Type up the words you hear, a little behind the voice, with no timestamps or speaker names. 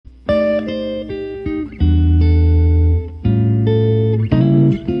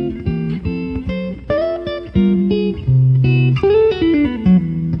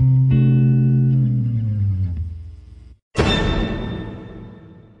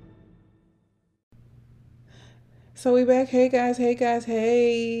So we back. Hey guys, hey guys,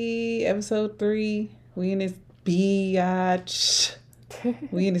 hey. Episode 3. We in this biatch.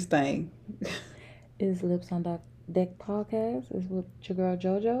 We in this thing. Is Lips on Deck podcast is with your girl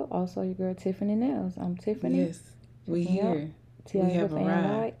JoJo, also your girl Tiffany Nails. I'm Tiffany. Yes, we Check me out. here. T-I We have with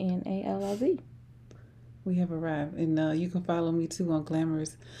arrived. ANYNALIZ. We have arrived. And you can follow me too on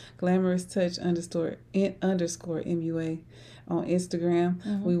Glamorous Touch underscore MUA on Instagram.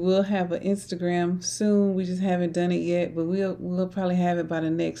 Mm-hmm. We will have an Instagram soon. We just haven't done it yet, but we'll probably have it by the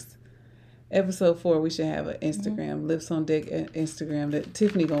next episode 4. We should have an Instagram, Lips on Deck Instagram. That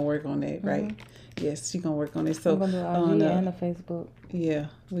Tiffany gonna work on that, right? Yes, she gonna work on it. So I'm gonna do IG and the Facebook. Yeah,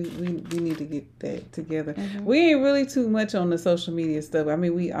 we need to get that together. We ain't really too much on the social media stuff. I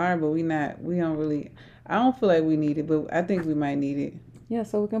mean, we are, but we not. We don't really. I don't feel like we need it, but I think we might need it. Yeah,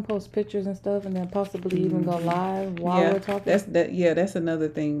 so we can post pictures and stuff, and then possibly even go live while we're talking. That's another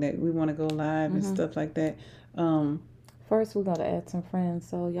thing that we want to go live and stuff like that. First, we gotta add some friends,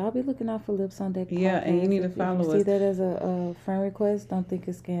 so y'all be looking out for Lips on Deck. Yeah, podcast. and you need to follow us. us. See that as a friend request. Don't think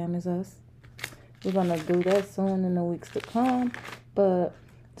it's scam. It's us. We're gonna do that soon in the weeks to come. But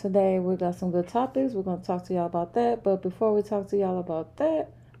today we got some good topics. We're gonna talk to y'all about that. But before we talk to y'all about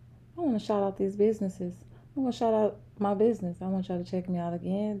that, I want to shout out these businesses. I want to shout out my business. I want y'all to check me out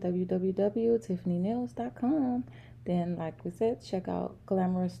again, www.tiffanynails.com. Then, like we said, check out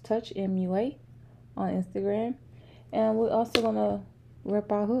Glamorous Touch MUA on Instagram. And we're also going to rep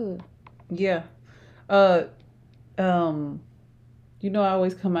our hood. Yeah. You know, I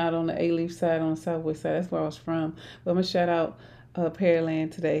always come out on the A-Leaf side, on the Southwest side. That's where I was from. But I'm going to shout out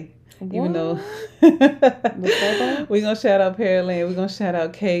Pearland today. What? Even though we're going to shout out Pearland. We're going to shout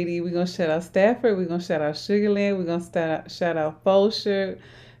out Katy. We're going to shout out Stafford. We're going to shout out Sugarland. We're going to shout out Fulshear,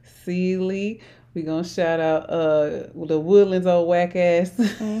 Sealy. We're going to shout out the Woodlands, old whack ass.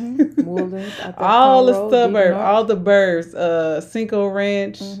 Woodlands. All the suburbs, all the burbs. Cinco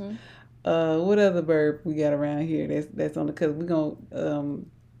Ranch. What other burb we got around here? That's on the cause we gonna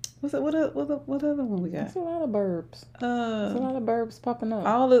what other one we got? It's a lot of burbs. There's a lot of burbs popping up.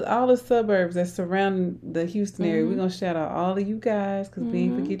 All the suburbs that surround the Houston area. We're gonna shout out all of you guys because we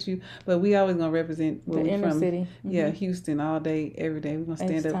ain't forget you. But we always gonna represent where the we inner from. City. Yeah, Houston all day, every day. We're gonna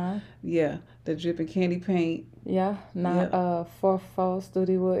stand up. Time. Yeah, the dripping candy paint. Yeah, not Fourth Fall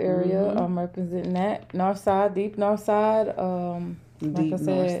Studywood area. I'm representing that north side, deep north side. Like Deep I said,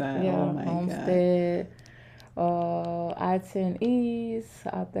 north side. yeah, Oh my Homestead, I-10 East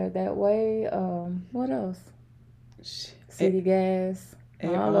out there that way. What else? City Gas.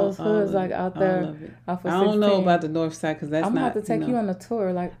 All those hoods like out there. I don't know about the north side because that's I'm not. I'm gonna have to take you on a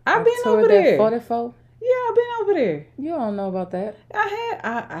tour. Like I've been over there. 44. Yeah, I've been over there. You don't know about that.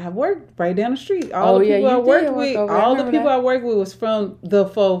 I worked right down the street. All the people I worked with, I worked with was from the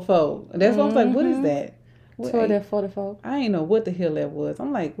Fofo. That's why I was like, what is that? Tour that 44. I ain't know what the hell that was.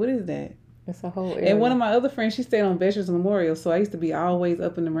 I'm like, what is that? It's a whole area. And one of my other friends, she stayed on Veterans Memorial, so I used to be always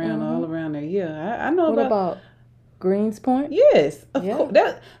up and around, all around there. Yeah, I know what about Greenspoint? Yes, of course.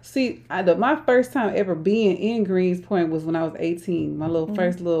 My first time ever being in Greenspoint was when I was 18. My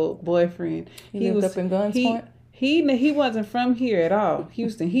first little boyfriend. He lived up in Guns Point? He wasn't from here at all,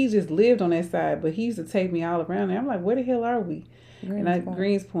 Houston. He just lived on that side, but he used to take me all around there. I'm like, where the hell are we?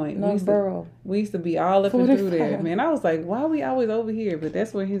 Greenspoint. We used to be all up and through there, man. I was like, why are we always over here? But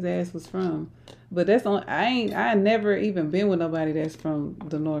that's where his ass was from. But that's on. I never even been with nobody that's from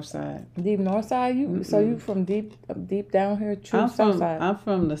the north side. Deep north side. So you from deep down here? South side. I'm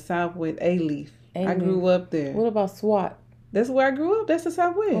from the Southwest. A-Leaf. I grew up there. What about SWAT? That's where I grew up. That's the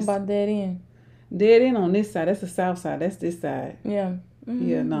Southwest. What about Dead End? Dead End on this side. That's the south side. That's this side. Yeah.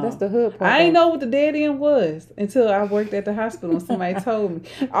 Yeah, no. That's the hood part. I ain't know what the Dead End was until I worked at the hospital and somebody told me.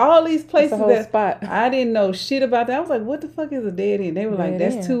 All these places spot. I didn't know shit about that. I was like, what the fuck is a dead end? They were like,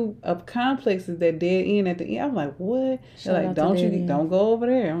 that's two complexes that dead end at the end. I'm like, what? They're like, don't go over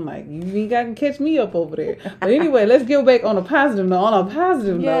there. I'm like, you ain't got to catch me up over there. But anyway, let's get back on a positive note. On a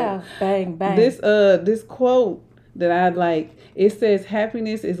positive note. Yeah, bang, bang. This quote that I like, it says,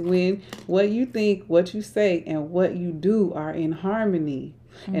 happiness is when what you think, what you say, and what you do are in harmony.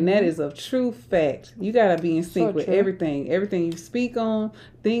 And that is a true fact. You got to be in sync with everything you speak on,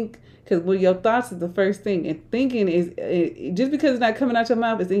 think, because your thoughts is the first thing, and thinking is just because it's not coming out your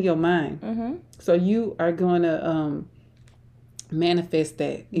mouth, it's in your mind. So you are going to manifest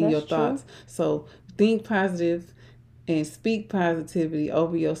that in your thoughts. So think positive and speak positivity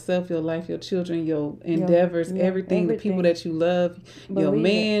over yourself, your life, your children, your endeavors, everything, the people that you love, your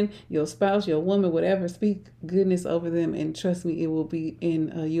man, your spouse, your woman, whatever. Speak goodness over them, and trust me, it will be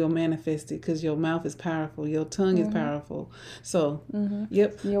you'll manifest it, because your mouth is powerful, your tongue is powerful. So,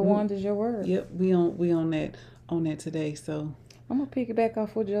 yep. Your wand is your word. Yep, we on that. on that today. So I'm gonna piggyback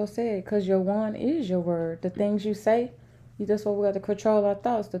off what Joe said, because your one is your word. The things you say, that's what we got to control our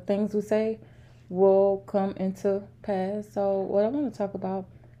thoughts. The things we say will come into pass. So what I want to talk about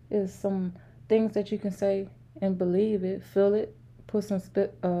is some things that you can say and believe it, feel it, put some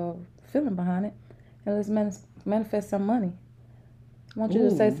feeling behind it, and let's manifest some money. I want you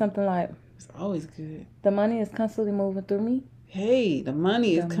to say something like, it's always good. The money is constantly moving through me. Hey, the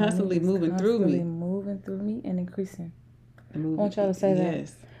money is constantly moving through me. Moving through me and increasing. I Moving, want y'all to say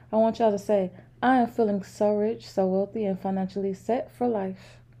yes. that. I want y'all to say, I am feeling so rich, so wealthy, and financially set for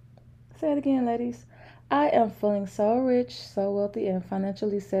life. Say it again, ladies. I am feeling so rich, so wealthy, and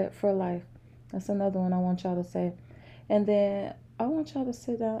financially set for life. That's another one I want y'all to say. And then I want y'all to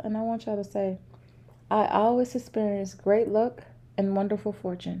sit down and I want y'all to say, I always experience great luck and wonderful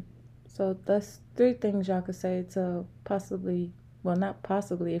fortune. So that's 3 things y'all could say to possibly, well, not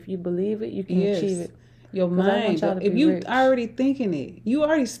possibly, if you believe it, you can achieve it. Your mind, if you already thinking it, you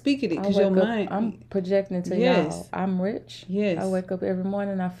already speaking it, because your mind. I'm projecting to y'all. I'm rich. Yes. I wake up every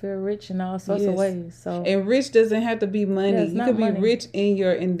morning, I feel rich in all sorts of ways. So, and rich doesn't have to be money. You can be rich in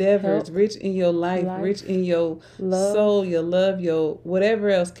your endeavors, rich in your life, rich in your soul, your love, your whatever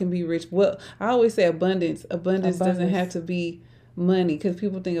else can be rich. Well, I always say abundance. Abundance doesn't have to be money, because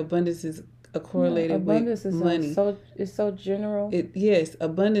people think abundance is correlated with money. It's so general. Yes,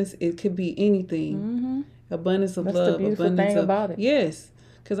 abundance. It could be anything. Mm-hmm. Abundance of That's love. The beautiful abundance thing about it. Yes,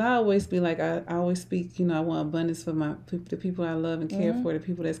 because I always be like, I always speak. I want abundance for the people I love and care for, the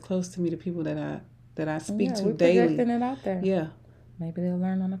people that's close to me, the people that I speak to daily. Projecting it out there. Yeah. Maybe they'll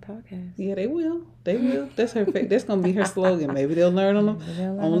learn on the podcast. Yeah, they will. They will. That's her. That's gonna be her slogan. Maybe they'll learn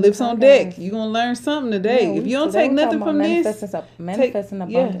on Lips on Deck. You're gonna learn something today. If you don't take nothing from this, manifesting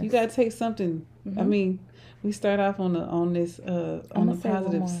abundance. Yeah, you gotta take something. Mm-hmm. I mean, we start off on the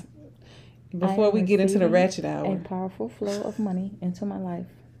positives before we get into the ratchet hour. A powerful flow of money into my life.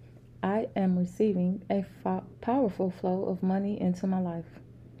 I am receiving a powerful flow of money into my life.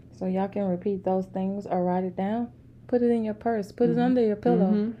 So y'all can repeat those things or write it down. Put it in your purse. Put it under your pillow.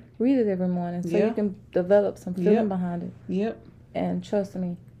 Mm-hmm. Read it every morning so you can develop some feeling behind it. Yep. And trust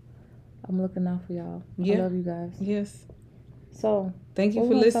me, I'm looking out for y'all. I love you guys. Yes. So thank you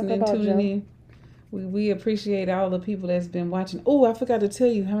for listening, tuning in. We appreciate all the people that's been watching. Oh, I forgot to tell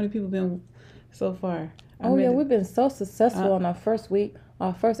you how many people been so far. We've been so successful on our first week.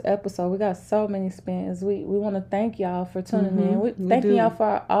 Our first episode, we got so many spins. We want to thank y'all for tuning in. Thank y'all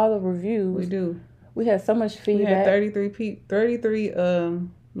for all the reviews. We do. We had so much feedback. We had 33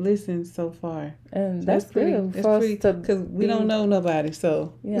 listens so far. And that's good. Because we don't know nobody,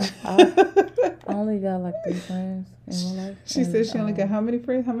 so. Yeah. I only got like 3 friends in my life. She said she only got how many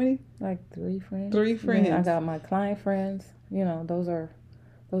friends? How many? Like 3 friends. 3 friends. I got my client friends. Those are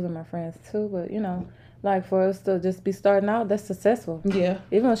my friends too. But, like for us to just be starting out, that's successful. Yeah.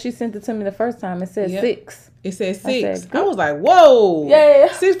 Even though she sent it to me the first time, it said 6. It said 6. I was like, whoa.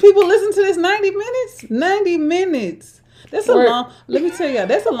 Yeah. 6 people listen to this 90 minutes? 90 minutes. That's a long, let me tell y'all,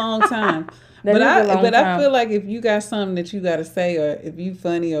 that's a long time. I feel like if you got something that you got to say, or if you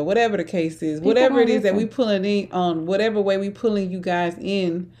funny, or whatever the case is, whatever it is that we pulling in on, whatever way we pulling you guys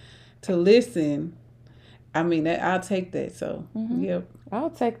in to listen, I mean, I'll take that. So, yep.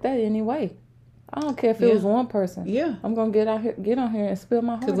 I'll take that anyway. I don't care if it was one person. Yeah. I'm going to get on here and spill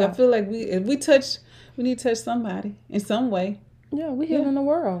my heart out. Because I feel like we need to touch somebody in some way. Yeah, we healing the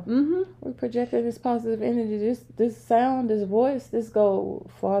world. Mm-hmm. We projected this positive energy. This sound, this voice, this go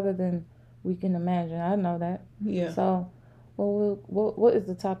farther than we can imagine. I know that. Yeah. So, what is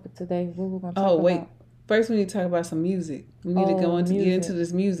the topic today? What we're going to talk about? First, we need to talk about some music. We need to get into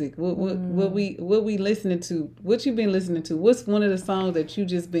this music. What we listening to? What you been listening to? What's one of the songs that you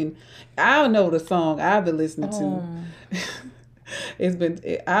just been? I know the song I've been listening to. It's been.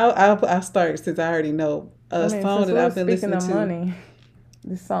 I'll start since I already know song that I've been listening to. Money,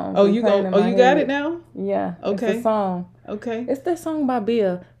 this song. You got it now? Yeah. Okay. It's a song. Okay. It's that song by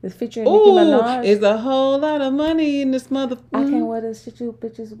Bia. It's featuring Nicki Minaj. It's a whole lot of money in this mother. I can't wear this shit you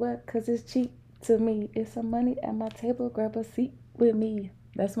bitches wet because it's cheap. To me, it's some money at my table. Grab a seat with me.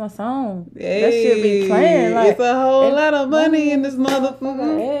 That's my song. Hey, that should be playing. It's a whole lot of money in this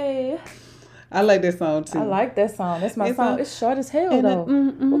motherfucker. Hey. I like that song too. I like that song. That's my song. It's short as hell though.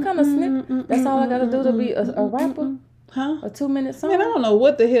 What kind of snip? That's all I gotta do to be a rapper. Huh? A 2-minute song? Man, I don't know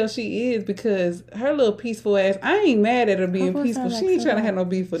what the hell she is, because her little peaceful ass, I ain't mad at her being peaceful. She ain't trying to have no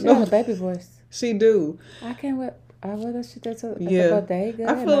beef with no. She got a baby voice. She do. I can't wait. I wear that shit that's a bodega.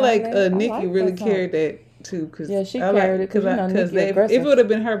 I feel like Nicki really carried that too. Cause she carried it. Because if it would have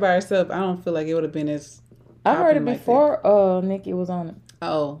been her by herself, I don't feel like it would have been as. I heard it before Nicki was on it.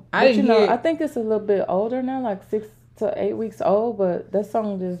 Oh, I But didn't you know, hear I it. think it's a little bit older now, like 6 to 8 weeks old. But that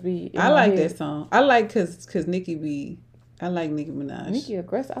song just be in I my like head. that song. I like cause Nicki be. I like Nicki Minaj. Nicki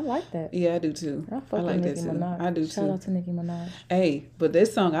aggressive. I like that. Yeah, I do too. I I fuck with like that Nicki too. Minaj. I do Shout too. out to Nicki Minaj. Hey, but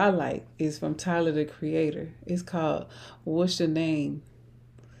this song I like is from Tyler the Creator. It's called "What's Your Name."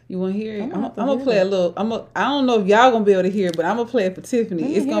 You want to hear I'm it? gonna have to I'm gonna hear play a that. little. I don't know if y'all gonna be able to hear it, but I'm gonna play it for Tiffany. Let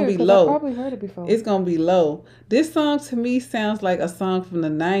me It's hear gonna it be because I low. probably heard it before. It's gonna be low. This song to me sounds like a song from the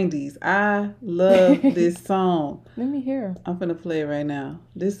 '90s. I love this song. Let me hear. I'm gonna play it right now.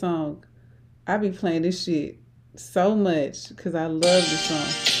 This song, I be playing this shit so much because I love this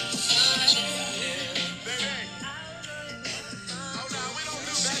song.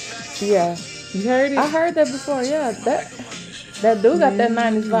 Yeah, You heard I it? heard that before. Yeah, that dude got that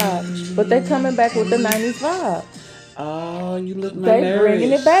 '90s vibe, but they coming back with the '90s vibe. Oh, you look They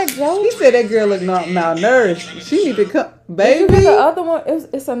bringing it back, malnourished. Joe. He said that girl look malnourished. She need to come, Did you hear the baby. other one?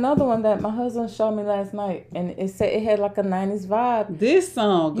 It's another one that my husband showed me last night, and it said it had like a '90s vibe. This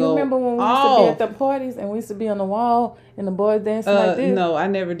song You go remember when we used to be at off. the parties and we used to be on the wall and the boys dancing like this? No, I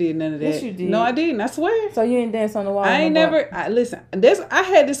never did none of that. Yes, you did. No, I didn't. I swear. So you ain't dance on the wall. I ain't no more. never. Listen. I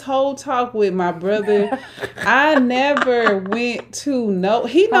had this whole talk with my brother. I never went to no.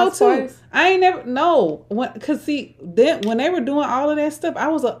 He know House too. parties? I ain't never no. Cause see, then when they were doing all of that stuff, I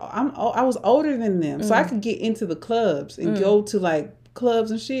was older than them, so I could get into the clubs and go to like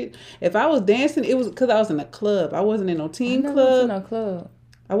clubs and shit. If I was dancing, it was because I was in a club. I wasn't in no I teen never went club. to no club.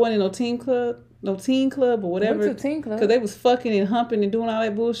 I wasn't in no teen club. No teen club or whatever. Went to teen club. Cause they was fucking and humping and doing all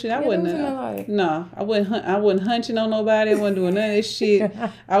that bullshit. I Yeah, wasn't. they was in there like- No, I wasn't hunching on nobody. I wasn't doing none of that shit.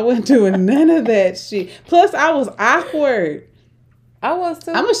 I wasn't doing none of that shit. Plus, I was awkward. I was too.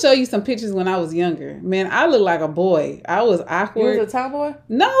 I'm gonna show you some pictures when I was younger. Man, I looked like a boy. I was You awkward. was a tomboy?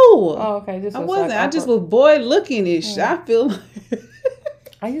 No, Oh, okay. Just I was wasn't. like I just awkward. was boy looking ish. I feel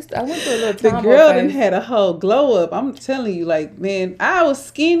like I went through a little the tomboy girl phase. done had a whole glow up. I'm telling you, like, man, I was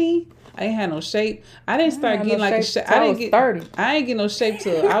skinny. I ain't had no shape. I didn't start had getting no like a shape shape. till I I didn't was get 30. I ain't get no shape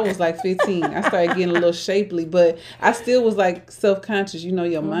till I was like 15. I started getting a little shapely, but I still was like self conscious. You know,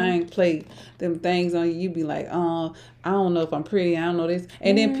 your mind play them things on you. You be like, I don't know if I'm pretty. I don't know this,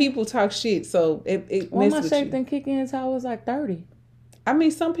 and then people talk shit, so it Well, mess my with shape you. didn't kick in until I was like 30. I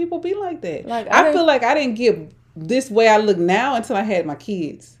mean, some people be like that. Like, I feel like I didn't get this way I look now until I had my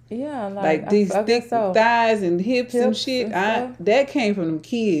kids. Yeah, Like these I thick guess so. thighs and hips and Hips shit. and stuff. That came from them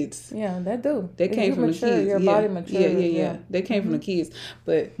kids. Yeah, that do. That If came you from mature, the kids. Your yeah. body matures. Yeah. They came from the kids.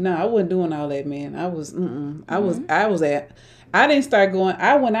 But no, I wasn't doing all that, man. I was I didn't start going.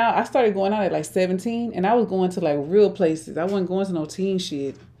 I started going out at like 17, and I was going to like real places. I wasn't going to no teen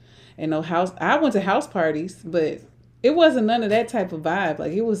shit and no house. I went to house parties, but it wasn't none of that type of vibe.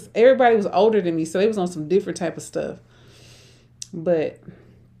 Like it was, everybody was older than me, so it was on some different type of stuff. But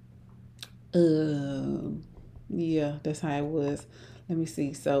yeah, that's how it was. Let me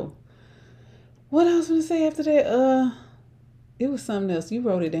see. So what I was gonna say after that, it was something else. You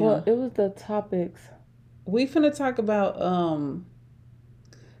wrote it down. Well, it was the topics. We finna talk about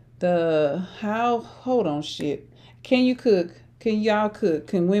hold on shit. Can you cook? Can y'all cook?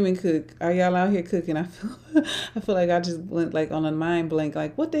 Can women cook? Are y'all out here cooking? I feel like I just went like on a mind blank,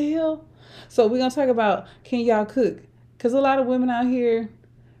 like what the hell? So we're gonna talk about can y'all cook? Cause a lot of women out here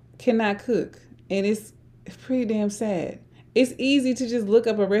cannot cook. And it's pretty damn sad. It's easy to just look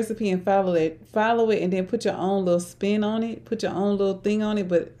up a recipe and follow it, and then put your own little spin on it, put your own little thing on it.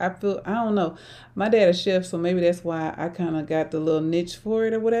 But I don't know. My dad a chef, so maybe that's why I kind of got the little niche for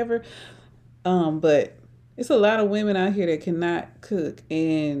it or whatever. But it's a lot of women out here that cannot cook,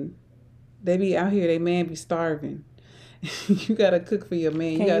 and they be out here, they man be starving. You gotta cook for your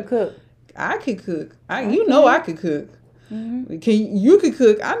man. Can you cook? I could cook. I could cook. Mm-hmm. You could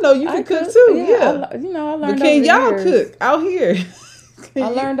cook? I know you can cook too. Yeah. I learned. But can y'all cook out here? I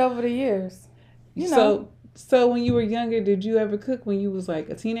learned over the years. You know. So when you were younger, did you ever cook when you was like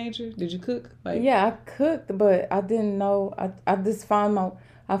a teenager? Did you cook? Like yeah, I cooked, but I didn't know. I just found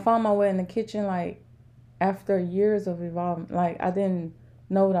my way in the kitchen like after years of evolving. Like I didn't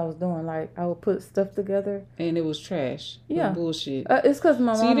know what I was doing. Like I would put stuff together, and it was trash. Yeah, bullshit. It's because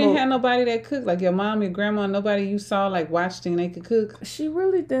my mom. So you didn't have nobody that cooked, like your mom, your grandma, nobody you saw like watched and they could cook. She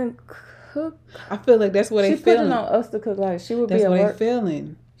really didn't cook. I feel like that's what they feeling. She put it on us to cook. Like she would that's be at what work. they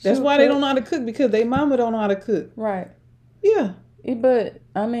feeling. That's why they don't know how to cook, because they mama don't know how to cook. Right. Yeah. But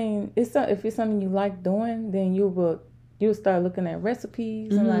I mean, if it's something you like doing, then you'll start looking at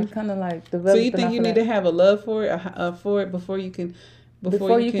recipes and like kind of like develop. So you think you need to have a love for it before you can.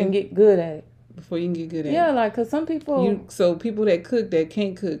 Before you can get good at it. Before you can get good at it. Yeah, like, because some people... So people that cook, that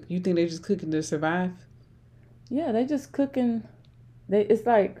can't cook, you think they're just cooking to survive? Yeah, they just cooking It's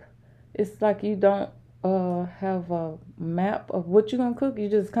like you don't have a map of what you're gonna cook. You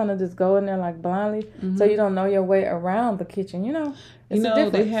just kind of just go in there like blindly, so you don't know your way around the kitchen. It's a they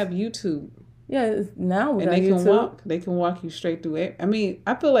difference. have YouTube. Yeah, now we And got they can YouTube. They can walk you straight through it. I mean,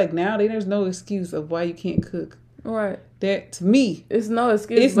 I feel like now there's no excuse of why you can't cook. Right. That to me, It's no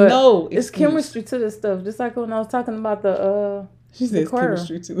excuse. it's no It's excuse. chemistry to this stuff. Just like when I was talking about She says quirl.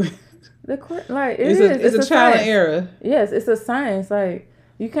 chemistry too. Like It's a trial and error. Yes, it's a science. Like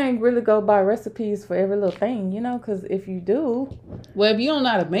you can't really go by recipes for every little thing, because if you do, Well, if you don't know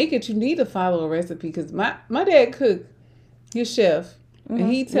how to make it, you need to follow a recipe. Because my dad cooked, his chef, and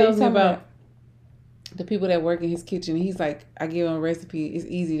he tells me about the people that work in his kitchen. He's like, I give them a recipe. It's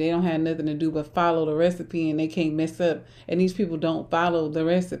easy. They don't have nothing to do but follow the recipe, and they can't mess up. And these people don't follow the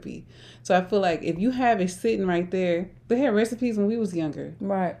recipe. So I feel like if you have it sitting right there, they had recipes when we was younger.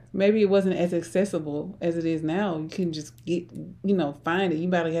 Right. Maybe it wasn't as accessible as it is now. You can just find it. You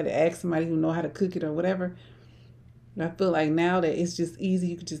probably had to ask somebody who know how to cook it or whatever. But I feel like now that it's just easy.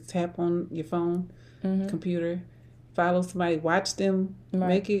 You can just tap on your phone, computer, follow somebody, watch them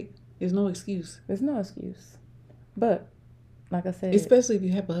make it. There's no excuse. There's no excuse. But like I said, especially if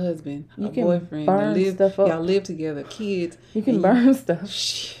you have a husband, a boyfriend, y'all live together, kids. You can burn stuff.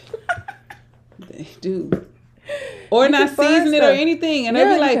 Shit. Dude. Or not season it or anything. And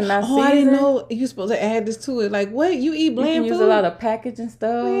they'll be like, I didn't know you're supposed to add this to it. Like, what? You eat bland food? You can use a lot of packaging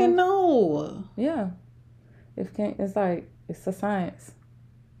stuff. Man, no. Yeah. It's like, it's a science.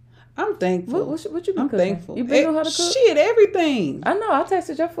 I'm thankful. What you been I'm cooking? thankful. You been know how to cook? Shit, everything. I know. I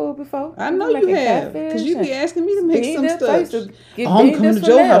tasted your food before. I know you have. Because you be asking me to make some stuff. I'm coming to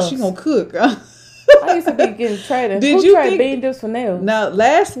Joe's house. She gonna cook. I used to be getting traded. Who tried bean dips for nails? Now,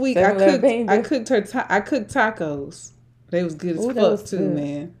 last week I cooked tacos. They was good as fuck too, good.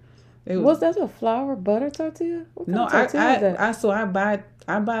 Man. Was that a flour butter tortilla? No, I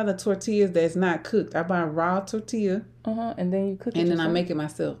buy the tortillas that's not cooked. I buy raw tortilla. And then you cook it. And then yourself? I make it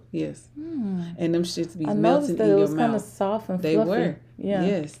myself. Yes. And them shits be melting in your mouth. I noticed that it was kind of soft and fluffy. They were. Yeah.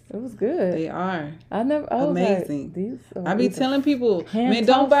 Yes. It was good. They are. I was amazing. Like, I be telling people, man,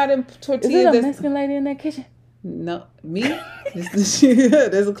 don't buy them tortillas. Is it a Mexican lady in that kitchen? No, me. That's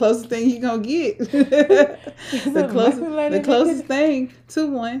the closest thing you gonna get. the closest thing to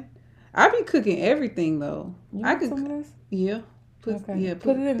one. I be cooking everything though. I could. Yeah. Put it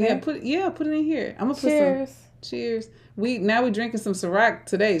in there. Put it in here. I'm gonna put some. Cheers. We drinking some Ciroc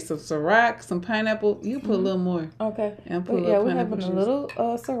today. So Ciroc, some pineapple. You put a little more. Okay. And put a little we're pineapple having juice. a little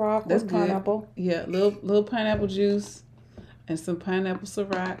Ciroc with pineapple. Yeah, little pineapple juice and some pineapple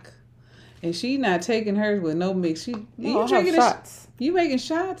Ciroc. And she not taking hers with no mix. You drinking shots. You making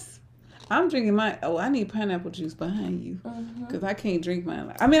shots? I'm drinking mine. Oh, I need pineapple juice behind you because I can't drink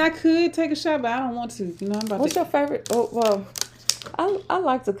mine. I mean, I could take a shot, but I don't want to. I'm about. What's your favorite? Oh, well, I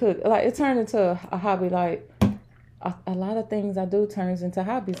like to cook. Like it turned into a hobby. Like a lot of things I do turns into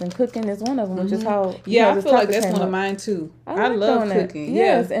hobbies, and cooking is one of them. Which is how I feel like that's one of mine too. I love cooking.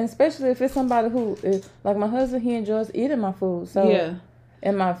 Yes, and especially if it's somebody who is like my husband. He enjoys eating my food. So yeah.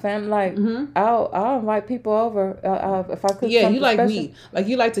 And my family, like, I'll invite people over if I cook. Yeah, you like special. Me, like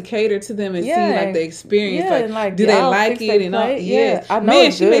you like to cater to them and see like the experience. Yeah, like do they like it and all? Yeah, I know.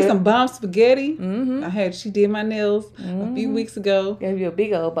 Man, she made some bomb spaghetti. She did my nails a few weeks ago. Gave you a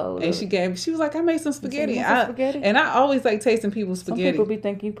big old bowl. And she was like, I made some spaghetti. And I always like tasting people's spaghetti. Some people be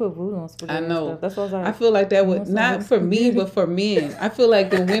thinking you put voodoo on spaghetti. I know. Stuff. That's what I was like. I feel like that would not for me, but for men. I feel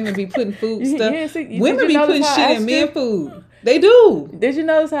like the women be putting food stuff. Women be putting shit in men food. They do. Did you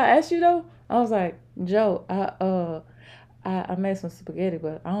notice how I asked you though? I was like, Joe, I made some spaghetti,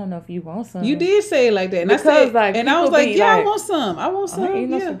 but I don't know if you want some. You did say it like that, and because, I said, like, and I was like, yeah, I want some. I want some. I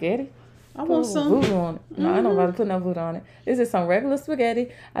ain't no spaghetti. I want some voodoo on it. No, I don't gotta put no voodoo on it. This is some regular spaghetti.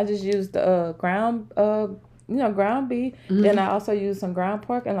 I just used ground beef. Then I also used some ground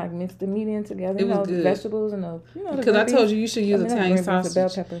pork and like mixed the meat in together. It was good. Vegetables and the because I told you should use Italian sausage. Bell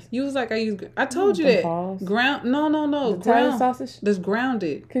peppers. You was like I told you that ground. No. Italian sausage. That's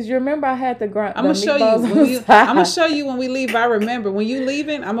grounded. Because you remember I had the ground. I'm gonna show you. I'm gonna show you when we leave. I remember when you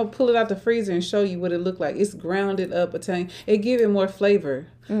leaving. I'm gonna pull it out the freezer and show you what it looked like. It's grounded up Italian. It give it more flavor.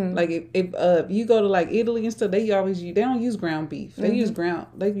 Like if you go to like Italy and stuff, they don't use ground beef. They use ground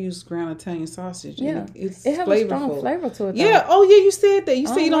Italian sausage. Yeah, it's it has flavorful. a strong flavor to it. Though. Yeah. Oh yeah, you said that. You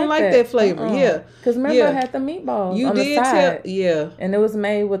said you don't like that flavor. Yeah. Because remember I had the meatballs. You on did the side, yeah. And it was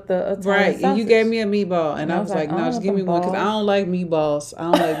made with the Italian sausage. And you gave me a meatball, and I was like, no, just give me one because I don't like meatballs. I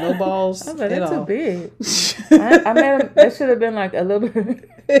don't like no balls. I was like, that's too big. I made them. That should have been like a little bit.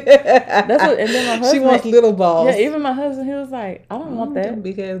 That's what. And then my husband. She wants little balls. Yeah, even my husband, he was like, I don't want that. Them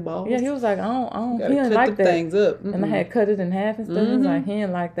big ass balls. Yeah, he was like, I don't. You He didn't cut like that. things up. And I had cut it in half and stuff. He was like, he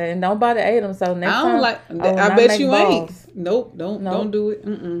didn't like that, and nobody ate them. So next I don't time, like. I I bet you ain't. Nope. Nope. Don't do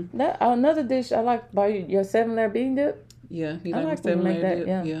it. That another dish I like by your 7-layer bean dip. Yeah, he I like when you make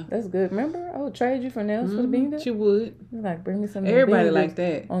that. Yeah, that's good. Remember, I would trade you for nails for the bean dip. You would. You like bring me some. Everybody like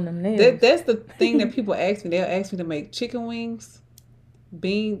that on them nails. That's the thing that people ask me. They'll ask me to make chicken wings,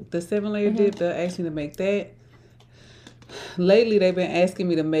 the 7-layer dip. They'll ask me to make that. Lately, they've been asking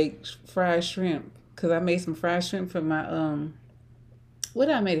me to make fried shrimp because I made some fried shrimp for my What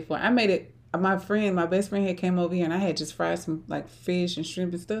did I made it for? I made it. My best friend had came over here and I had just fried some like fish and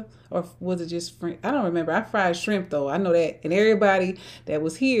shrimp and stuff. Or was it just I don't remember. I fried shrimp though. I know that. And everybody that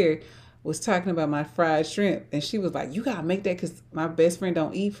was here was talking about my fried shrimp. And she was like, you got to make that because my best friend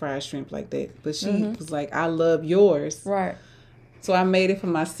don't eat fried shrimp like that. But she was like, I love yours. Right. So I made it for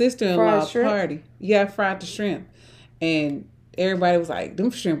my sister-in-law party. Yeah, I fried the shrimp. And everybody was like,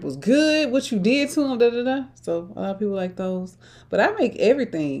 them shrimp was good. What you did to them, da-da-da. So a lot of people like those. But I make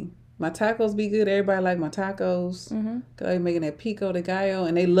everything. My tacos be good. Everybody like my tacos. Cause I be making that pico de gallo,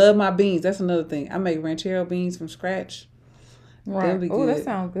 and they love my beans. That's another thing. I make ranchero beans from scratch. Right. Oh, that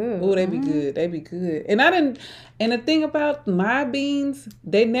sounds good. Oh, they be good. They be good. And the thing about my beans,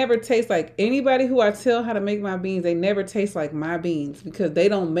 they never taste like anybody who I tell how to make my beans. They never taste like my beans because they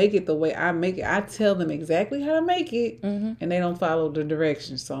don't make it the way I make it. I tell them exactly how to make it, and they don't follow the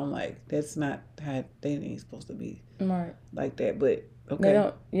directions. So I'm like, that's not how they ain't supposed to be. Right. Like that, but. Okay. They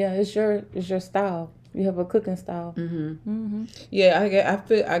don't. Yeah, it's your style. You have a cooking style. Yeah,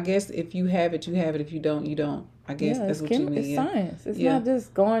 I guess if you have it, you have it. If you don't, you don't. I guess that's what you mean. It's science. It's not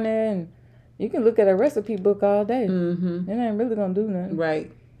just going there and you can look at a recipe book all day. It ain't really gonna do nothing. Right.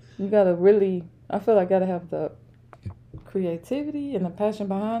 You gotta really. I feel like gotta have the creativity and the passion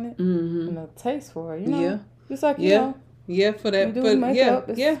behind it and the taste for it. You know. Yeah. Just like you know. Yeah, for that. You do makeup,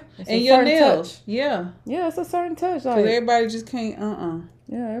 it's and your nails. Touch. Yeah. Yeah, it's a certain touch. Like, everybody just can't.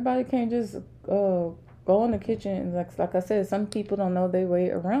 Yeah, everybody can't just go in the kitchen. Like I said, some people don't know their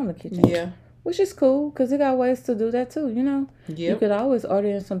way around the kitchen. Yeah. Which is cool because they got ways to do that too. You know. Yep. You could always order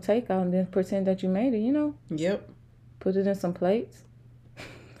in some takeout and then pretend that you made it. You know. Yep. Put it in some plates.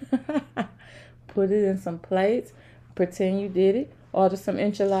 Put it in some plates. Pretend you did it. Order some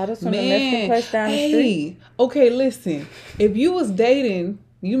enchiladas from the Mexican place down the street. Okay, listen. If you was dating,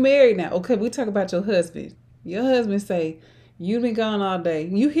 you married now. Okay, we talk about your husband. Your husband say, you been gone all day.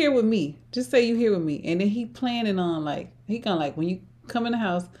 You here with me. Just say you here with me. And then he planning on he gonna when you come in the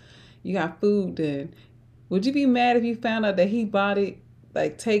house, you got food done. Would you be mad if you found out that he bought it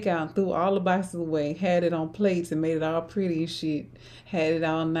takeout and threw all the boxes away, had it on plates and made it all pretty and shit, had it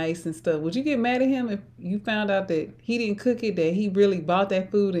all nice and stuff? Would you get mad at him if you found out that he didn't cook it, that he really bought that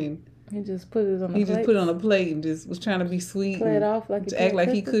food and he just put it on he just put it on a plate and just was trying to be sweet, play it off like to act like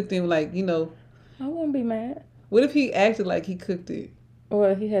he cooked it, I wouldn't be mad. What if he acted like he cooked it?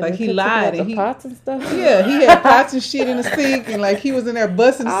 Or he had he lied and pots and stuff. Yeah, he had pots and shit in the sink and he was in there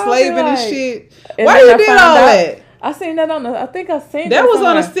busting, slaving and shit. And why you did all that? I seen that I think I seen that was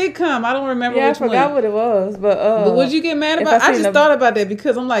somewhere. On a sitcom. I don't remember which one. Yeah, I forgot what it was. But would you get mad about it? I just thought about that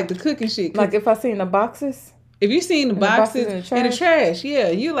because I'm the cooking shit. Like if I seen the boxes? If you seen the boxes in the trash, yeah,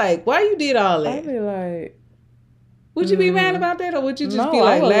 you why you did all that? I'd be like... Would you be mad about that, or would you just be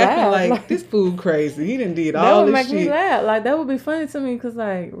laughing this food crazy? He done did all this shit. That would make me laugh. That would be funny to me because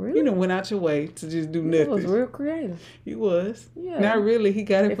really? You done went out your way to just do nothing. He was real creative. He was. Yeah. Not really. He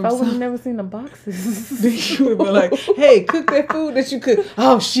got it from I would have never seen the boxes. Then you would be like, hey, cook that food that you cook.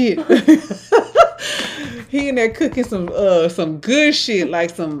 Oh, shit. He in there cooking some good shit, like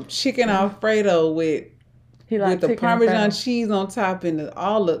some chicken Alfredo with the Parmesan cheese on top and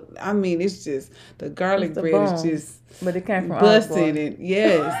it's just, the garlic bread is just... But it came from busted and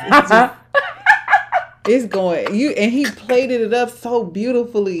yes, it's going. And he plated it up so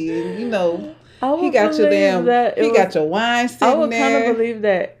beautifully, and he got your wine sitting there. I would kind of believe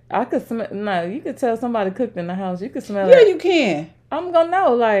that I could smell. No, you could tell somebody cooked in the house. You could smell it. Yeah, you can. I'm gonna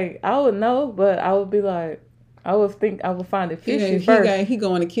know. I would know, but I would be like, I would think I would find it fishy first. He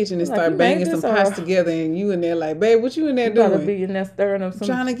go in the kitchen and start banging some pots together, and you in there babe, what you in there doing? Gotta be in there stirring up some.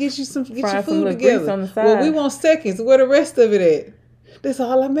 Trying to get your food together. On the side. Well, we want seconds. Where the rest of it at? That's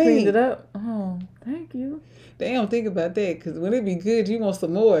all I made. Cleaned it up. Oh, thank you. They don't think about that because when it be good, you want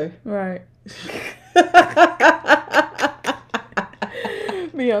some more. Right.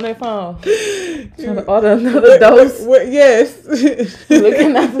 Be on their phone. Trying to order another dose. Yes.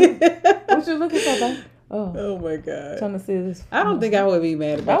 Looking at it. What you looking for, babe? Oh my God. Trying to see this. I don't think I would be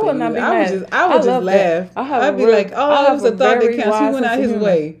mad about I would that. not be either. mad. I would just love laugh. that. I'd be like, oh, it was a thought that counts. He went out his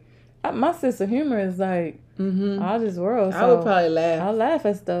way. My sense of humor is like all this world. So I would probably laugh. I laugh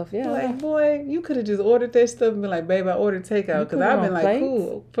at stuff. Yeah. Like, boy, you could have just ordered that stuff and been like, babe, I ordered takeout. Because I've been like, plates.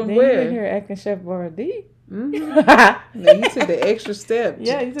 Cool. From then where? You in here acting Chef Boyardee. Now you took the extra step.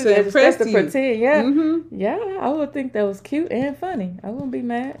 Yeah, you took the extra step to pretend. Yeah. Mm-hmm. Yeah, I would think that was cute and funny. I wouldn't be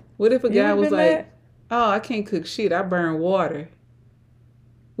mad. What if a guy was like, mad? oh, I can't cook shit. I burn water.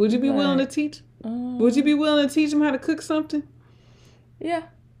 Would you be willing to teach? Would you be willing to teach him how to cook something? Yeah.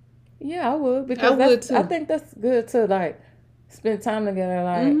 Yeah, I would. Because I think that's good to, like, spend time together.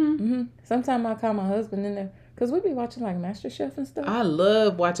 Like, sometimes I call my husband in there. Because we be watching, like, MasterChef and stuff. I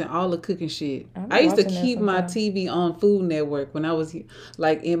love watching all the cooking shit. I used to keep my TV on Food Network when I was,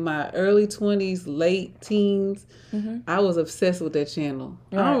 like, in my early 20s, late teens. I was obsessed with that channel.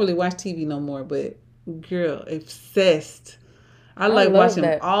 Right. I don't really watch TV no more, but, girl, obsessed. I like watching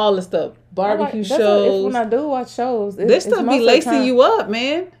all the stuff. Barbecue shows. When I do watch shows, this stuff be lacing you up,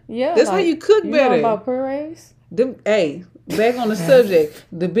 man. Yeah. That's how you cook better. You know about purees? Hey, back on the subject,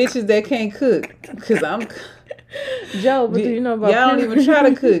 the bitches that can't cook. Because I'm... Joe, but do you know about y'all don't even try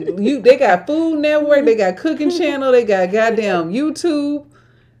to cook. They got Food Network, they got Cooking Channel, they got goddamn YouTube,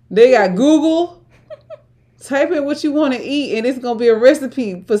 they got Google. Type in what you want to eat, and it's gonna be a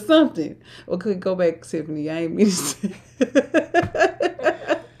recipe for something. Okay, go back, Tiffany. I ain't mean to say.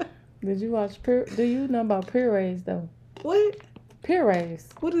 Did you watch? Do you know about purees though? What? Purees.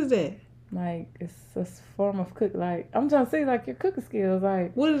 What is that? Like it's a form of cook. Like I'm trying to see like your cooking skills.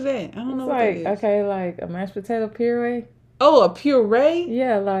 Like what is that? I don't know. What like that is. Okay, like a mashed potato puree. Oh, a puree?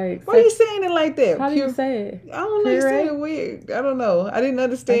 Yeah, like. Why are you saying it like that? How do you say it? I don't know. You say it weird. I don't know. I didn't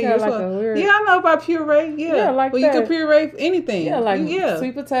understand your like weird... Yeah, I know about puree. Yeah, like that. You can puree anything. Yeah, like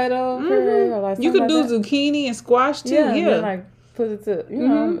sweet potato puree. Or like you could do that. zucchini and squash too. Yeah, then, like put it to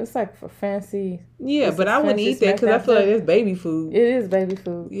it's like for fancy. Yeah, but I wouldn't eat that because I feel like it's baby food. It is baby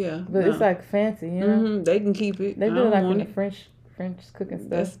food. Yeah, but it's like fancy. You know, they can keep it. They do it like in the French cooking stuff.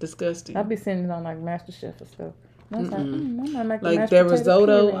 That's disgusting. I'll be seeing it on like MasterChef and stuff. I was like that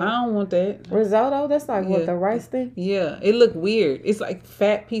risotto, I don't want that. Risotto, that's like what, the rice thing? Yeah, it look weird. It's like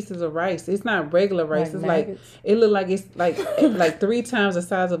fat pieces of rice. It's not regular rice. It's maggots. Like it look like it's like 3 times the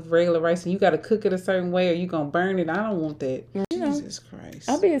size of regular rice, and you got to cook it a certain way, or you gonna burn it. I don't want that. Jesus Christ!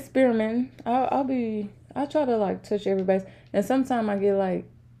 I'll be experimenting. I try to like touch every base, and sometimes I get like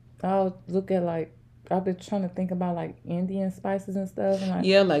I'll look at like. I've been trying to think about like Indian spices and stuff, and like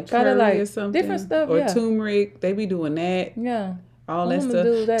like curry or something, different stuff, or turmeric. They be doing that. Yeah, all that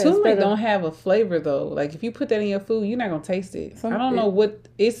stuff. Turmeric don't have a flavor though. Like if you put that in your food, you're not gonna taste it. I don't know what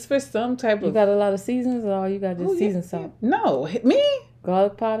it's for. Some type of. You got a lot of seasons, or you got just seasoned salt? No, me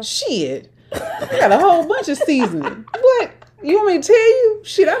garlic powder. Shit, I got a whole bunch of seasoning. What you want me to tell you?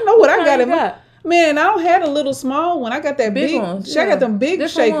 Shit, I know what I got in my. Man, I don't have a little small one. I got that big ones. I got them big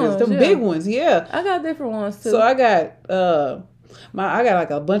different shakers, them big ones. Yeah, I got different ones too. So I got I got like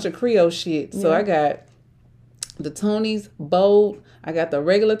a bunch of Creole shit. So I got the Tony's Bold. I got the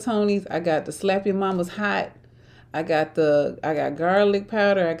regular Tony's. I got the Slap Your Mama's Hot. I got garlic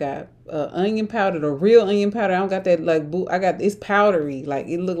powder. I got onion powder, the real onion powder. I don't got that it's powdery. Like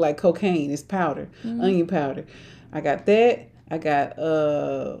it look like cocaine. It's powder, onion powder. I got that. I got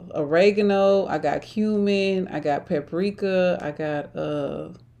oregano, I got cumin, I got paprika, I got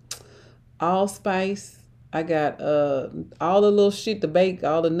allspice, I got all the little shit to bake,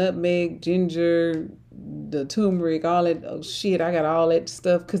 all the nutmeg, ginger, the turmeric, all that shit. I got all that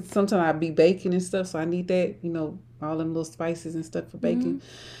stuff because sometimes I be baking and stuff, so I need that, all them little spices and stuff for baking.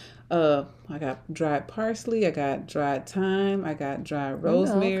 I got dried parsley, I got dried thyme, I got dried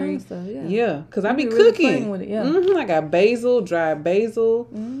rosemary. Yeah, because I be cooking. With it, I got basil, dried basil.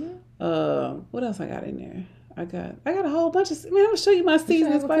 What else I got in there? I got a whole bunch of. Man, I'm gonna show you my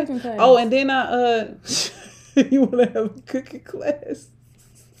seasoning spices. Oh, and then you want to have a cooking class?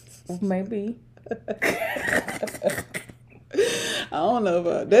 Maybe. I don't know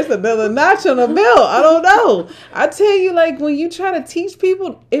about that's another notch on the belt. I don't know. I tell you, like when you try to teach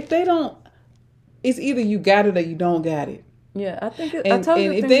people, if they don't, it's either you got it or you don't got it. Yeah, I think. And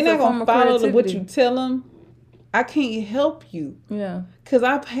if they're not gonna follow what you tell them, I can't help you. Yeah. Cause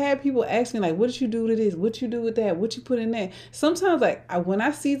I've had people ask me like, "What did you do to this? What you do with that? What you put in that?" Sometimes, like when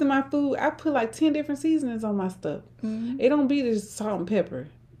I season my food, I put like 10 different seasonings on my stuff. It don't be just salt and pepper.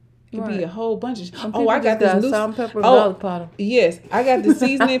 It could be a whole bunch of. I got this new salt and pepper garlic powder. Yes, I got the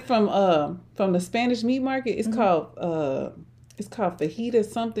seasoning from the Spanish meat market. It's called fajita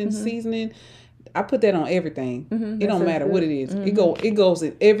something seasoning. I put that on everything. It don't matter what it is. Mm-hmm. It goes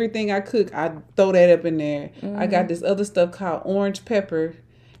in everything I cook. I throw that up in there. I got Mm-hmm. this other stuff called orange pepper.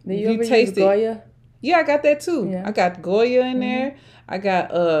 Do If you you ever use taste it, Goya? yeah, I got that too. Yeah. I got Goya in Mhm. there.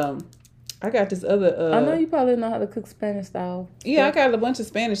 I got this other I know you probably know how to cook Spanish style. yeah, I stuff. got a bunch of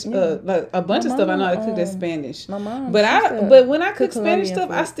Spanish Yeah. like a bunch My of stuff I know how to mama, cook that's Spanish. My mom, But she used to but when I cook cook Spanish Colombian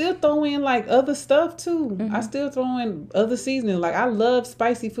stuff, I food. still throw in like other stuff too. I Mhm. still throw in other seasonings. Like I love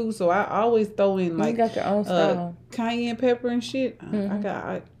spicy food, so I always throw in You like got your own style. cayenne pepper and shit. Mhm.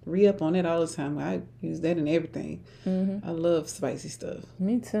 I re-up on it all the time. I use that in everything. Mhm. I love spicy stuff.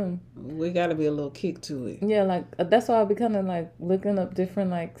 Me too. We gotta be a little kick to it. Yeah, like that's why I be kind of like looking up different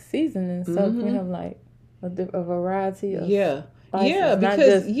like seasonings, so we Mhm. have like a variety of Yeah. spices, Yeah, not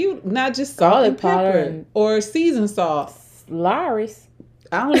because just not just salt garlic and powder pepper and- or seasoned salt. Lawry's.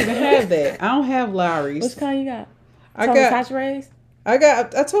 I don't even have that. I don't have Lowry's. Which kind you got? I Tony got. Chachere's?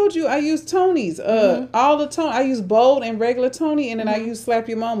 I told you I use Tony's. Mhm. All the Tony. I use bold and regular Tony, and then I use Slap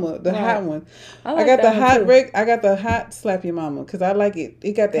Your Mama, the Right. hot one. I I got the that one, too. I got the hot Slap Your Mama because I like it.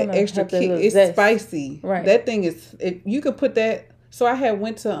 It got that Kinda extra have that kick. little It's zest. spicy. Right. That thing is. You could put that. So I had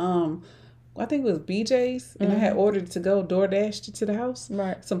went to I think it was BJ's, and I had ordered to go DoorDash to the house.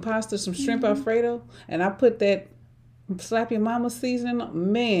 Right. Some pasta, some shrimp Alfredo, and I put that Slap Your Mama seasoning.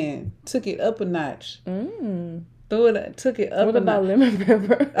 Man, took it up a notch. Took it up What a about notch. lemon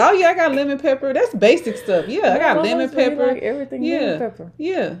pepper? Oh yeah, I got lemon pepper. That's basic stuff. Yeah, I got My lemon husband, he pepper. like everything Yeah, lemon pepper.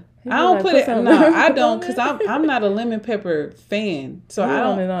 yeah. He I be don't like, put put it. some No, lemon I pepper don't, on because there. I'm not a lemon pepper fan. So He I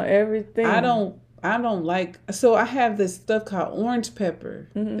on don't. it on everything. I don't like. So I have this stuff called orange pepper.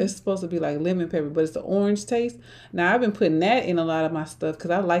 It's supposed to be like lemon pepper, but it's the orange taste. Now I've been putting that in a lot of my stuff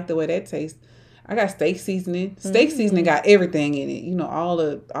because I like the way that tastes. I got steak seasoning. Steak seasoning got everything in it. You know, all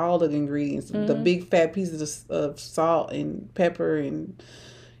the ingredients. The big fat pieces of salt and pepper and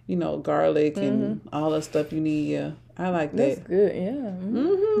garlic and all the stuff you need. Yeah, I like That's that. good,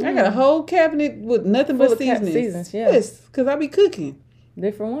 yeah. I got a whole cabinet with nothing Full but of seasonings. seasons, yeah. Yes, because I be cooking.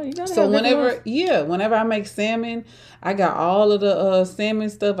 Different one. You gotta So have different ones. whenever I make salmon, I got all of the salmon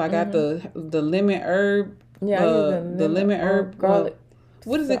stuff. I got the lemon herb. Yeah, I use the lemon herb garlic.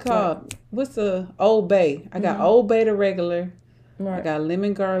 What is it Something. called? What's the Old Bay? I got Old Bay the regular. I Right. got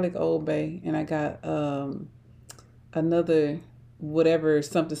lemon garlic Old Bay, and I got another whatever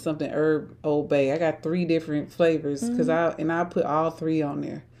something herb Old Bay. I got 3 different flavors because I put all 3 on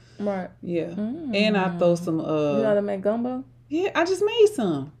there. Right. Yeah, and I throw some You know how to make gumbo? yeah. I just made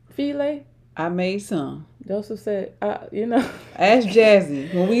some. Filet? I made some. Joseph said, Ask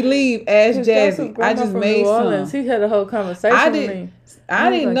Jazzy. When we leave, ask Jazzy. I just made some. He had a whole conversation I with did. me. I He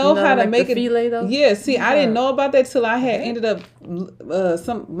was didn't like, know you know how how to to make make the it. filet, though? Yeah, see, I didn't Yeah. know about that till I had ended up.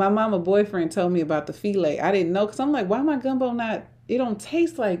 My mama boyfriend told me about the filet. I didn't know because I'm like, why my gumbo not? It don't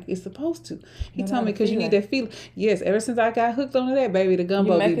taste like it's supposed to. He told me because you need that filet. Yes, ever since I got hooked onto that, baby, the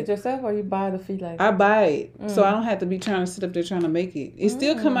gumbo. You make it yourself or you buy the filet? I buy it, so I don't have to be trying to sit up there trying to make it. It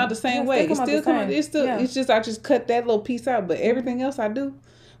still come out the same way. It still come out. It's still. Yeah. It's just I just cut that little piece out, but everything else I do.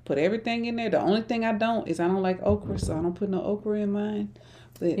 Put everything in there. The only thing I don't is I don't like okra, so I don't put no okra in mine.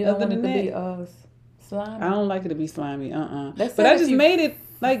 But You don't other want than it to that, be slimy? I don't like it to be slimy. That's But I if just you made it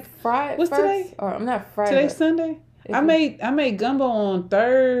like Fried what's first? today? Or I'm not fried. Today's but Sunday. if I you- made gumbo on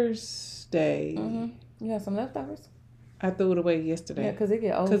Thursday. You have some leftovers? I threw it away yesterday. Yeah, because it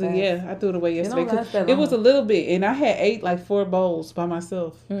get old. Cause fast. I threw it away yesterday. don't last that It was a long. little bit, and I had ate like 4 bowls by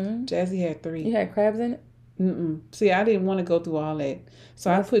myself. Jazzy had 3. You had crabs in it? See, I didn't want to go through all that, so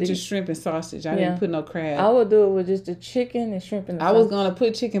That's I put deep. just shrimp and sausage. I Yeah. didn't put no crab. I would do it with just the chicken and shrimp and the I was sausage. gonna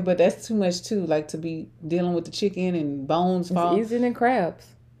put chicken, but that's too much too. Like to be dealing with the chicken and bones fall. It's easier than crabs.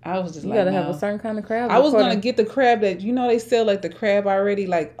 I was just You like, gotta have no. a certain kind of crab. I was before gonna the- get the crab that they sell like the crab already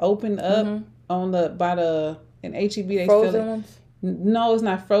like opened up on the by the in HEB they sell frozen it. ones. No, it's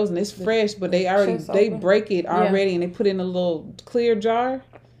not frozen. It's fresh, but they already chest they open? break it already and they put it in a little clear jar.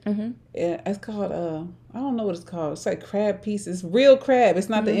 Mm-hmm. Yeah, it's called I don't know what it's called. It's like crab pieces. Real crab. It's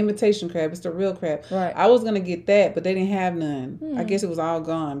not the imitation crab. It's the real crab. Right. I was gonna get that, but they didn't have none. I guess it was all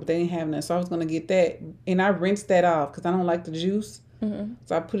gone, but they didn't have none. So I was gonna get that, and I rinsed that off because I don't like the juice.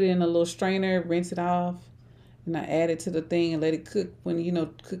 So I put it in a little strainer, rinse it off, and I add it to the thing and let it cook. When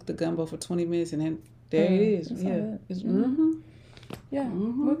cook the gumbo for 20 minutes, and then there it is. That's Yeah. all It's, Yeah,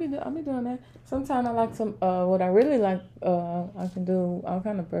 I'll be doing that. Sometimes I like some. What I really like, I can do all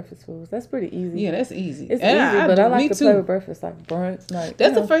kind of breakfast foods. That's pretty easy. Yeah, that's easy. It's And easy, but I like me to too. play with breakfast, like brunch, like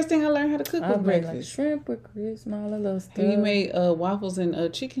That's the first thing I learned how to cook I was made like breakfast. shrimp with grits and all that little stuff. And you made waffles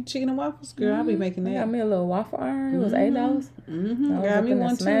and chicken and waffles, girl. I'll be making I that. got me a little waffle iron. It was $8. I was Got me up in one there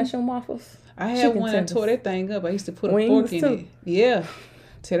too. smashing waffles. I had chicken one that tenders. tore that thing up. I used to put a Wings, fork in too. it. Yeah.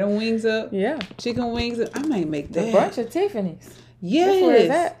 Tear them wings up. Yeah. Chicken wings. I might make The that. brunch at Tiffany's. Yes. That's where it's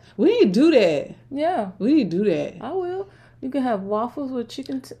at. We need to do that. Yeah. We need to do that. I will. You can have waffles with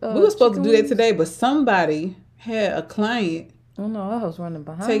chicken. We were supposed to do wings. that today, but somebody had a client. Oh no, I was running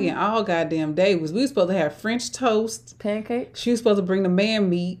behind. Taking all goddamn day. We were supposed to have French toast. Pancakes. She was supposed to bring the man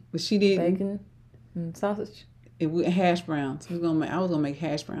meat, but she didn't. Bacon and sausage. And hash browns. I was gonna make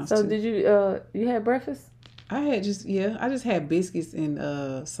hash browns. So too. did you had breakfast? I just had biscuits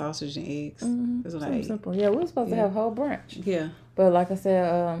and sausage and eggs. Mm-hmm. That's what Something I ate. simple. Yeah, we were supposed to have whole brunch. Yeah. But like I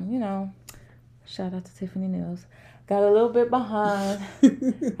said, shout out to Tiffany Nails. Got a little bit behind.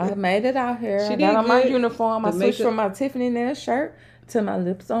 I made it out here. I got on my uniform. I switched from my Tiffany Nails shirt to my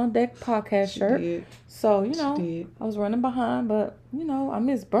Lips on Deck podcast shirt. So, I was running behind, but, I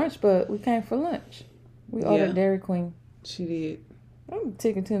missed brunch, but we came for lunch. We ordered Dairy Queen. She did. Them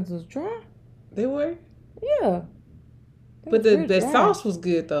chicken tenders was dry. They were? Yeah. But the sauce was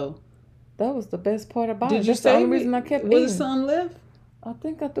good, though. That was the best part about it. Did you That's the only reason I kept eating. Was there something left? I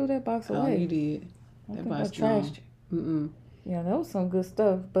think I threw that box away. Oh, you did. I think I trashed it. Yeah, that was some good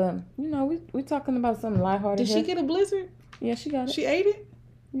stuff. But, we talking about something lighthearted. Did she get a blizzard? Yeah, she got it. She ate it?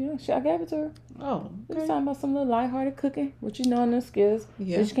 Yeah, I gave it to her. Oh, okay. We was talking about some little lighthearted cooking. What you know in the skills.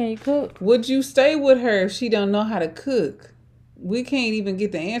 Yeah. Bitch, can you cook? Would you stay with her if she don't know how to cook? We can't even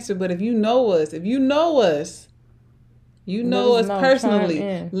get the answer, but if you know us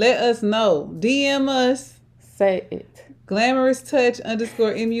personally, let us know. DM us. Say it. Glamorous Touch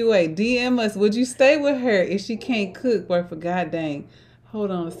 _MUA. DM us. Would you stay with her if she can't cook? Or for god dang.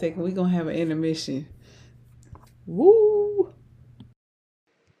 Hold on a second. We're going to have an intermission. Woo!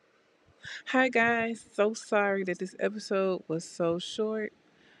 Hi guys. So sorry that this episode was so short.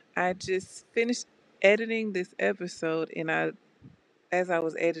 I just finished editing this episode and as I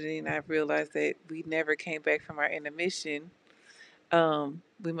was editing, I realized that we never came back from our intermission.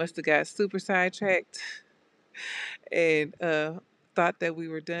 We must have got super sidetracked and thought that we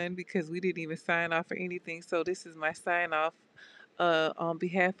were done because we didn't even sign off or anything. So this is my sign off on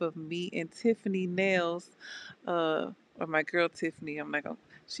behalf of me and Tiffany Nails, or my girl Tiffany. I'm not gonna.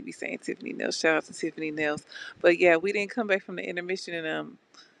 She be saying Tiffany Nails. Shout out to Tiffany Nails. But yeah, we didn't come back from the intermission, and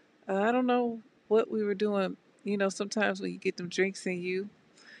I don't know what we were doing. Sometimes when you get them drinks in you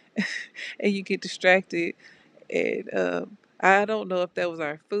and you get distracted, and I don't know if that was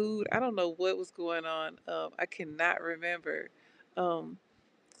our food. I don't know what was going on. I cannot remember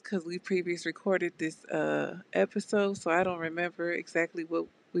because we previously recorded this episode, so I don't remember exactly what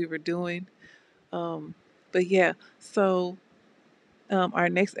we were doing. But yeah, so our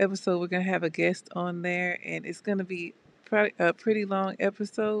next episode, we're going to have a guest on there, and it's going to be probably a pretty long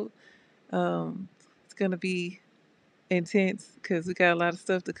episode. It's going to be intense because we got a lot of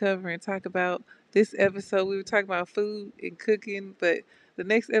stuff to cover and talk about. This episode, we were talking about food and cooking, but the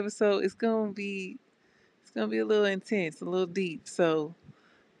next episode is going to be a little intense, a little deep. So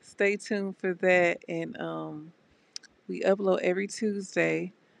stay tuned for that. And we upload every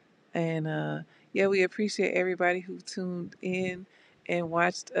Tuesday. And we appreciate everybody who tuned in and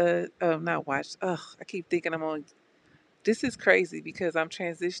watched. Not watched. I keep thinking I'm on. This is crazy because I'm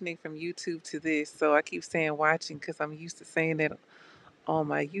transitioning from YouTube to this, so I keep saying watching because I'm used to saying that on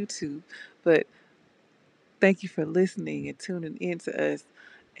my YouTube. But thank you for listening and tuning in to us,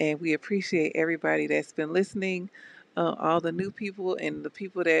 and we appreciate everybody that's been listening. All the new people and the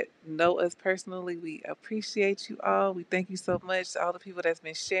people that know us personally, we appreciate you all. We thank you so much. All the people that's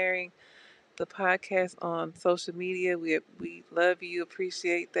been sharing the podcast on social media, we love you,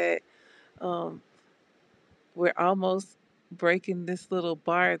 appreciate that. We're almost breaking this little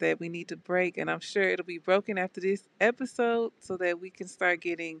bar that we need to break, and I'm sure it'll be broken after this episode so that we can start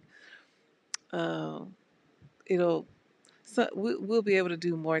getting it'll so we'll be able to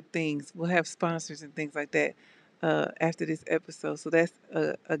do more things. We'll have sponsors and things like that after this episode, so that's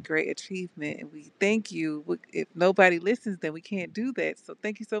a great achievement, and we thank you. If nobody listens, then we can't do that, so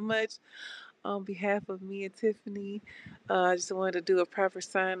thank you so much. On behalf of me and Tiffany, I just wanted to do a proper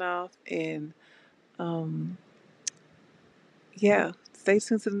sign off, and stay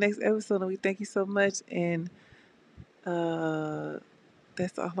tuned to the next episode, and we thank you so much. And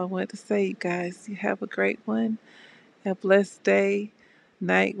that's all I wanted to say, you guys. You have a great one. Have a blessed day,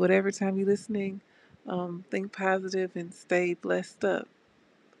 night, whatever time you're listening. Think positive and stay blessed up.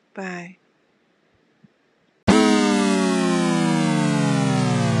 Bye.